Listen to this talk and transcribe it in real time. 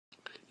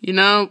You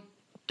know,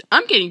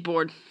 I'm getting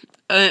bored.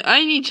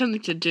 I need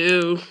something to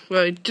do.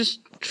 Well, I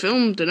just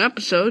filmed an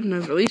episode, and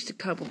I've released a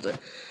couple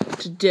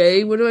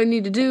today. What do I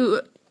need to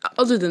do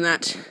other than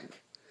that?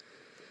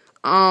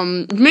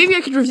 Maybe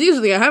I could review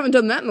something. I haven't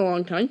done that in a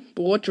long time.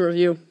 But what to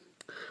review?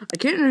 I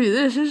can't review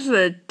this. This is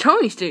a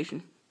Tony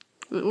station.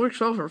 It works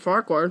well for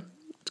Farquhar.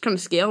 It's kind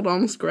of scaled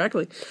almost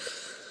correctly.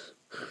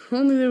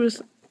 Only there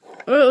was...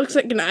 Well, it looks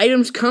like an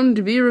item's come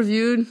to be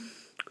reviewed.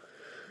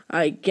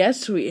 I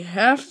guess we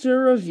have to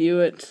review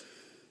it.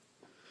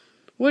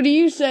 What do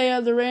you say,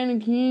 other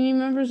random community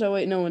members? Oh,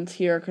 wait, no one's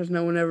here because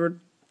no one ever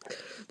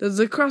does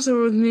a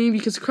crossover with me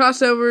because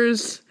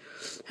crossovers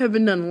have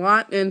been done a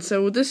lot, and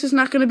so this is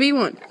not going to be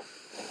one.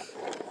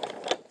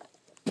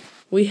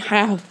 We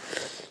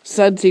have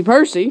Sudsy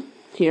Percy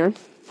here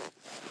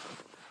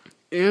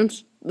and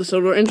the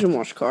Silver Engine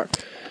Wash car.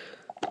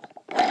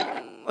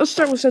 Let's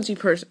start with Sudsy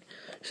Percy.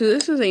 So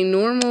this is a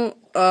normal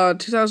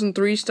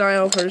 2003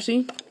 style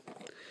Percy,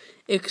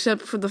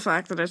 except for the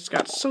fact that it's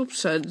got soap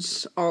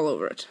suds all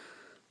over it.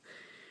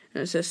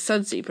 And it says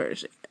Sudsy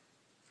Percy.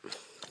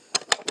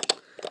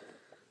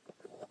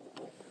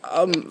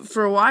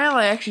 For a while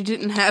I actually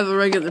didn't have a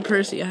regular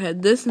Percy. I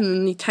had this and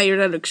then the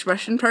tired out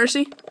expression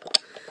Percy.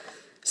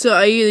 So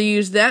I either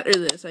used that or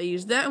this. I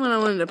used that when I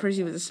wanted a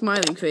Percy with a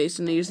smiling face,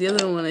 and I used the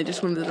other one when I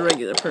just wanted a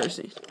regular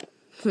Percy.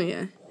 So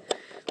yeah.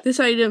 This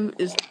item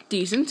is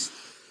decent.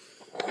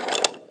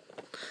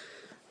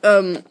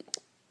 The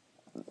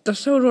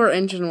Silver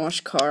Engine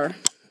Wash car.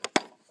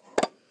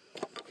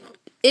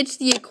 It's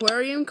the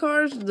aquarium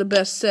cars, the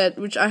best set,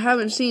 which I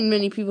haven't seen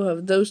many people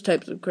have those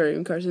types of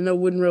aquarium cars. I know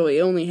Wooden Really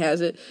only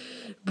has it,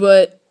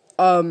 but,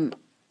 you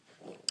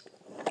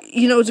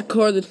know, it's a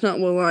car that's not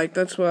well liked.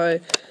 That's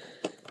why,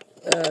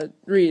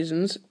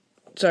 reasons.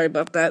 Sorry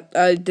about that.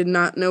 I did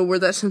not know where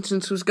that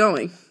sentence was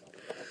going.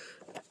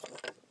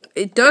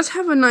 It does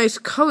have a nice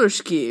color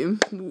scheme,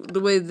 the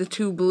way the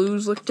two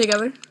blues look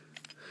together.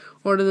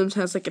 One of them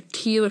has like a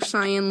teal or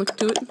cyan look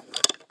to it.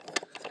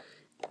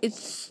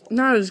 It's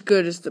not as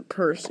good as the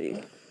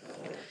Percy.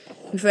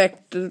 In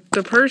fact, the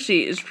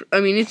Percy is,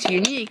 it's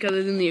unique.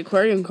 Other than the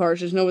aquarium cars,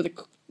 there's no other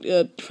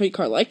freight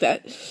car like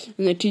that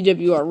in the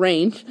TWR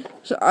range.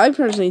 So I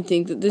personally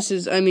think that this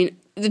is, the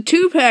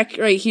 2-pack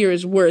right here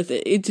is worth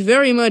it. It's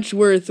very much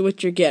worth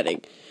what you're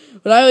getting.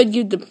 But I would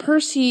give the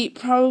Percy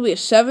probably a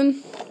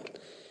 7.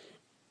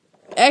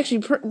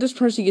 Actually, this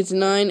Percy gets a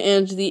 9,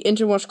 and the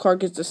Interwash car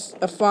gets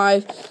a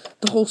 5.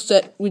 The whole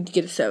set would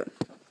get a 7.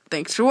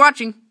 Thanks for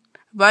watching.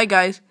 Bye,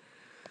 guys.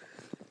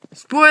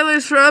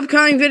 Spoilers for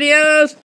upcoming videos!